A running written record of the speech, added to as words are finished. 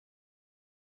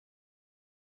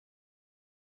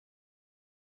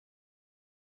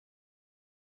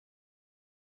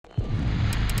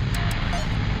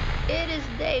It is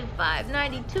day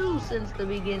 592 since the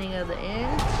beginning of the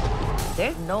end.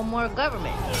 There's no more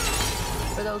government here.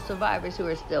 For those survivors who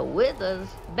are still with us,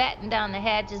 batten down the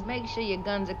hatches, make sure your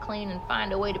guns are clean, and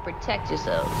find a way to protect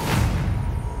yourselves.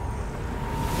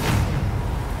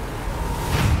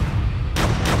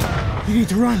 You need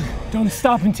to run. Don't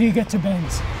stop until you get to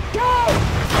Ben's. Go!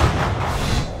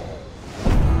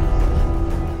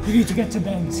 You need to get to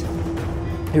Ben's.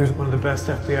 He was one of the best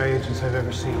FBI agents I've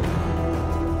ever seen.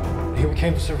 He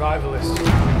became a survivalist.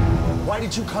 Why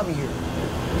did you come here?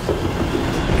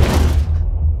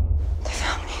 They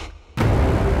found me.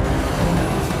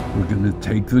 We're gonna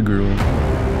take the girl.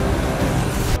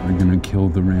 We're gonna kill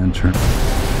the rancher.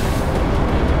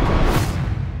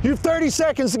 You have 30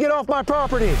 seconds to get off my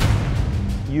property.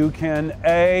 You can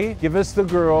A, give us the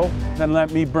girl, then let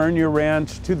me burn your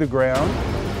ranch to the ground,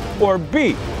 or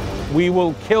B, we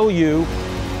will kill you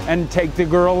and take the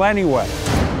girl anyway.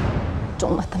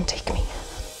 Don't let them take me.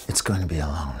 It's going to be a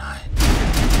long night.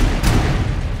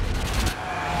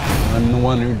 I'm the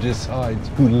one who decides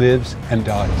who lives and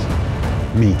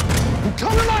dies. Me. You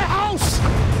come to my house!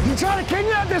 You try to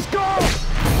kidnap this girl!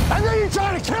 And then you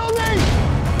try to kill me!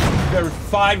 There's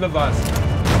 5 of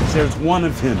us. There's 1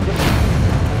 of him.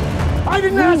 I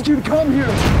didn't ask you to come here!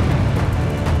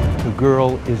 The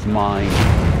girl is mine.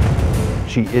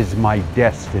 She is my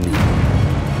destiny.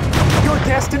 Your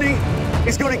destiny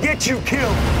is gonna get you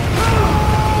killed!